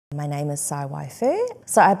My name is Sai-Wai Foo.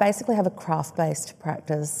 So I basically have a craft-based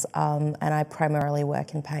practice and I primarily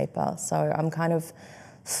work in paper. So I'm kind of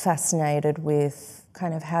fascinated with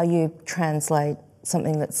kind of how you translate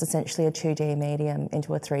something that's essentially a 2D medium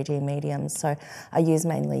into a 3D medium. So I use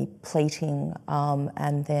mainly pleating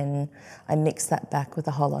and then I mix that back with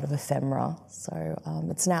a whole lot of ephemera. So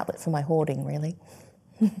it's an outlet for my hoarding, really.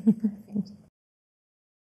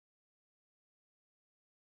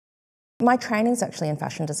 My training's actually in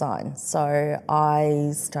fashion design. So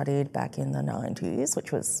I studied back in the 90s,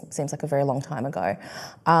 which seems like a very long time ago.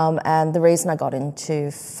 And the reason I got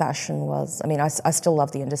into fashion was, I mean, I still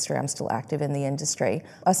love the industry, I'm still active in the industry.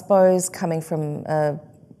 I suppose coming from an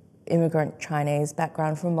immigrant Chinese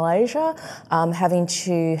background from Malaysia, having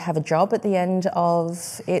to have a job at the end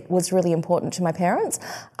of it was really important to my parents.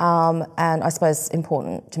 And I suppose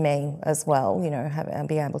important to me as well, you know,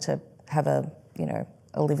 being able to have a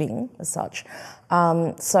living as such.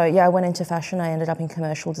 So yeah, I went into fashion. I ended up in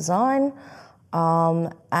commercial design.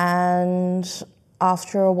 And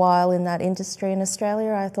after a while in that industry in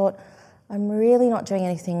Australia, I thought, I'm really not doing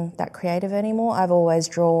anything that creative anymore. I've always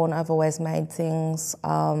drawn, I've always made things.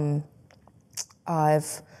 I've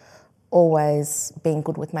always been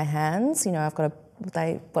good with my hands. You know, I've got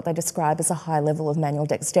what they describe as a high level of manual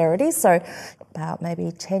dexterity. So about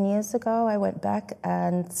maybe 10 years ago, I went back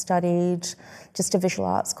and studied just a visual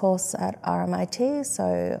arts course at RMIT.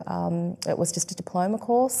 So it was just a diploma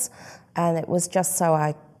course, and it was just so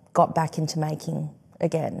I got back into making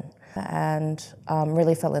again and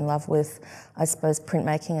really fell in love with, I suppose,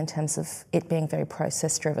 printmaking in terms of it being very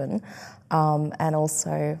process-driven. And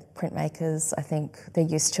also printmakers, I think they're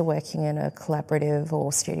used to working in a collaborative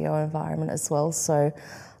or studio environment as well. So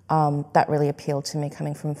that really appealed to me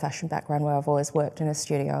coming from a fashion background where I've always worked in a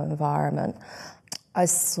studio environment. I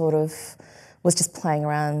sort of was just playing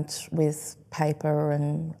around with paper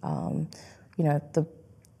and, you know, the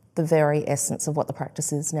very essence of what the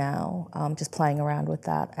practice is now, just playing around with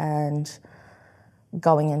that and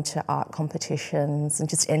going into art competitions and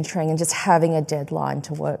just entering and just having a deadline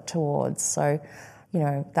to work towards. So, you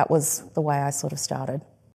know, that was the way I sort of started.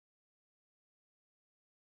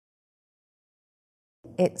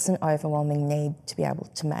 It's an overwhelming need to be able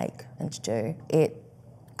to make and to do. It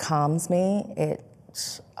calms me. It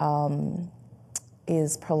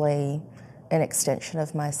is probably an extension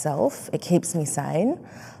of myself. It keeps me sane.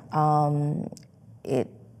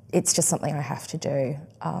 It's just something I have to do.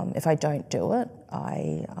 If I don't do it,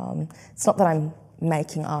 it's not that I'm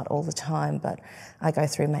making art all the time, but I go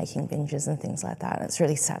through making binges and things like that. And it's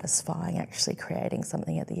really satisfying actually creating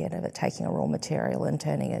something at the end of it, taking a raw material and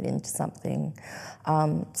turning it into something.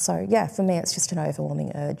 So yeah, for me, it's just an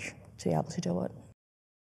overwhelming urge to be able to do it.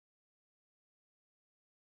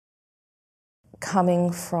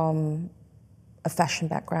 Coming from a fashion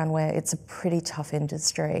background where it's a pretty tough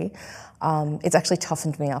industry, it's actually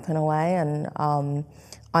toughened me up in a way, and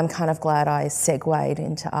I'm kind of glad I segued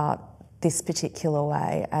into art this particular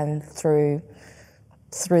way and through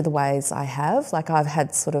the ways I have. Like I've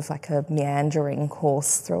had sort of like a meandering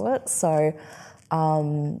course through it. So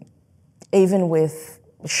even with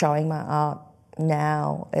showing my art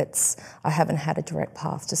now, I haven't had a direct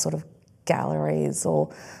path to sort of galleries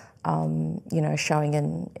or you know, showing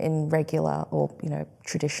in regular or, you know,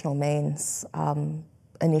 traditional means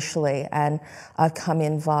initially, and I've come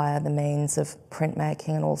in via the means of printmaking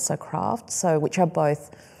and also craft, so which are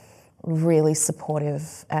both really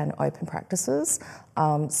supportive and open practices.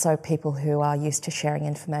 So people who are used to sharing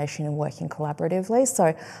information and working collaboratively.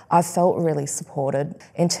 So I've felt really supported.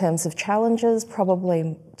 In terms of challenges,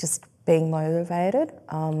 probably just being motivated.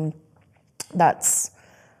 That's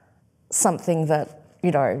something that,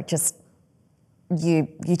 you know, just you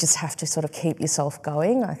just have to sort of keep yourself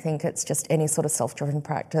going. I think it's just any sort of self-driven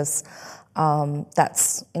practice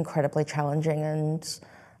that's incredibly challenging. And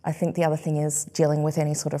I think the other thing is dealing with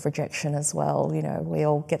any sort of rejection as well. You know, we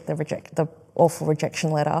all get the awful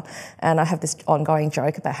rejection letter, and I have this ongoing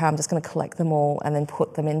joke about how I'm just going to collect them all and then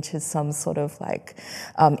put them into some sort of like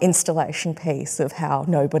installation piece of how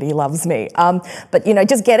nobody loves me. But you know,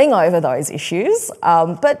 just getting over those issues.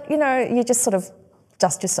 But you know, you just sort of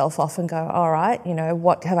dust yourself off and go, all right, you know,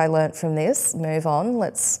 what have I learnt from this? Move on,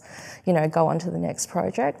 let's, you know, go on to the next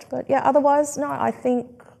project. But yeah, otherwise, no, I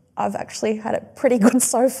think I've actually had it pretty good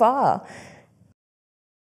so far.